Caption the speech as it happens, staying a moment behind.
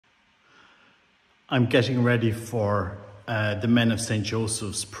I'm getting ready for the Men of St.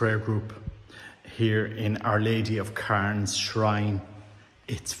 Joseph's prayer group here in Our Lady of Cairns Shrine.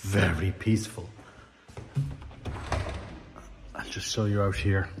 It's very peaceful. I'll just show you out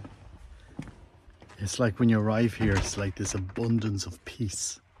here. It's like when you arrive here, it's like this abundance of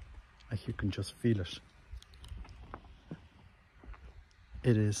peace. Like you can just feel it.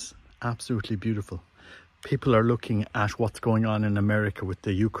 It is absolutely beautiful. People are looking at what's going on in America with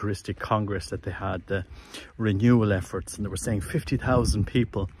the Eucharistic Congress that they had, the renewal efforts, and they were saying 50,000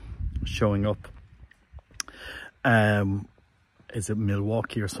 people showing up. Is it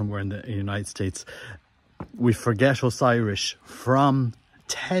Milwaukee or somewhere in the United States? We forget us Irish, from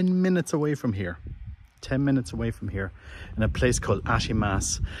 10 minutes away from here. 10 minutes away from here, in a place called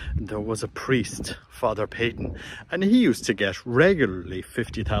Attimass, there was a priest, Father Peyton, and he used to get regularly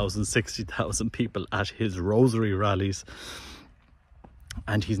 50,000, 60,000 people at his rosary rallies.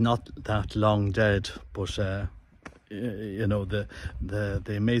 And he's not that long dead, but you know, the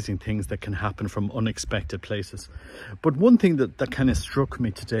amazing things that can happen from unexpected places. But one thing that kind of struck me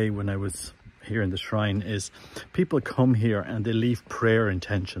today when I was here in the shrine is people come here and they leave prayer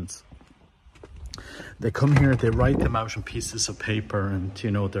intentions. They come here, they write them out on pieces of paper, and you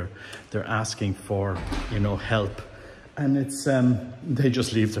know, they're asking for, you know, help, and it's they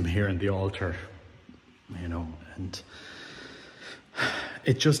just leave them here in the altar, you know, and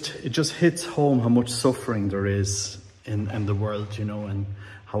it just hits home how much suffering there is in the world, you know, and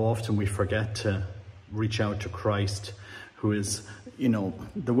how often we forget to reach out to Christ, who is, you know,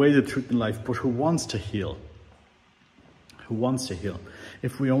 the way, the truth, and life, but who wants to heal. Who wants to heal.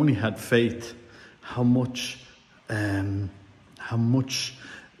 If we only had faith, how much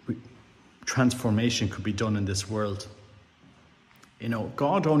transformation could be done in this world. You know,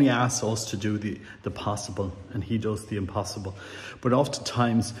 God only asks us to do the possible, and he does the impossible. But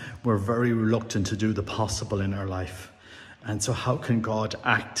oftentimes we're very reluctant to do the possible in our life. And so how can God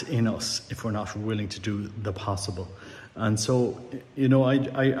act in us if we're not willing to do the possible? And so, you know,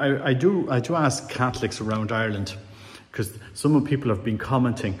 I do ask Catholics around Ireland, because some people have been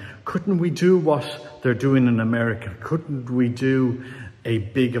commenting, couldn't we do what they're doing in America? Couldn't we do a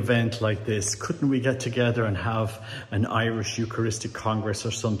big event like this? Couldn't we get together and have an Irish Eucharistic Congress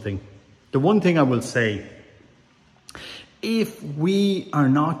or something? The one thing I will say, if we are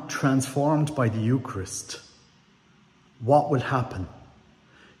not transformed by the Eucharist, what will happen?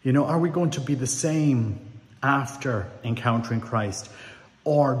 You know, are we going to be the same after encountering Christ?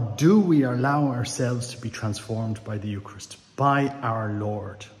 Or do we allow ourselves to be transformed by the Eucharist, by our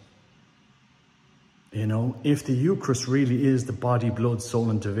Lord? You know, if the Eucharist really is the body, blood, soul,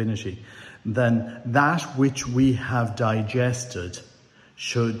 and divinity, then that which we have digested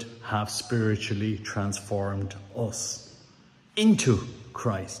should have spiritually transformed us into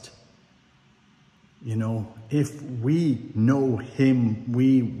Christ. You know, if we know him,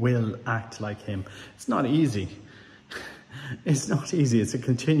 we will act like him. It's not easy. It's not easy. It's a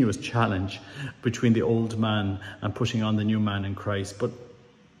continuous challenge between the old man and putting on the new man in Christ. But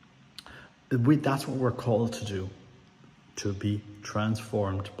that's what we're called to do, to be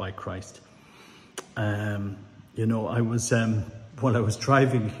transformed by Christ. You know, I was, while I was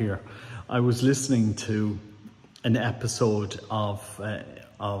driving here, I was listening to an episode of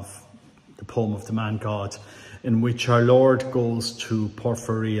the poem of the Man God, in which our Lord goes to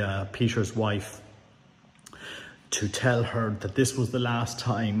Porphyria, Peter's wife, to tell her that this was the last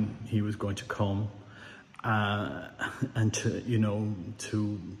time he was going to come, and to, you know,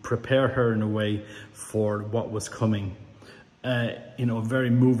 to prepare her in a way for what was coming. You know, a very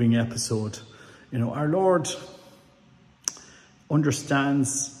moving episode. You know, our Lord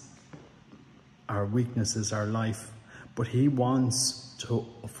understands our weaknesses, our life, but he wants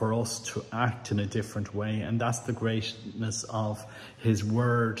for us to act in a different way, and that's the greatness of his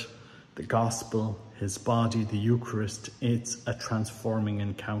word, the gospel, his body, the Eucharist. It's a transforming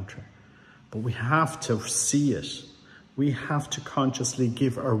encounter. But we have to see it. We have to consciously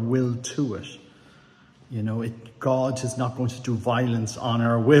give our will to it. You know, God is not going to do violence on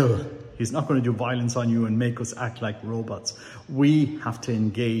our will. He's not going to do violence on you and make us act like robots. We have to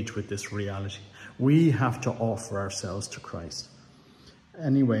engage with this reality. We have to offer ourselves to Christ.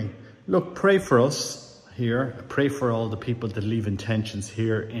 Anyway, look, pray for us here. Pray for all the people that leave intentions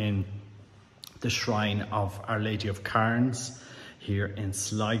here in the shrine of Our Lady of Cairns here in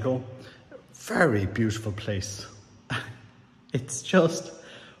Sligo. Very beautiful place. It's just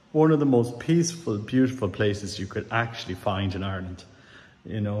one of the most peaceful, beautiful places you could actually find in Ireland,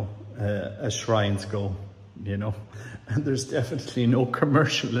 you know, as shrines go. you know. And there's definitely no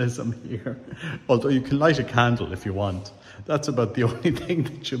commercialism here. Although you can light a candle if you want. That's about the only thing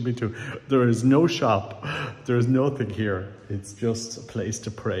that should be true. There is no shop. There is nothing here. It's just a place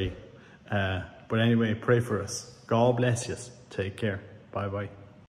to pray. But anyway, pray for us. God bless you. Take care. Bye-bye.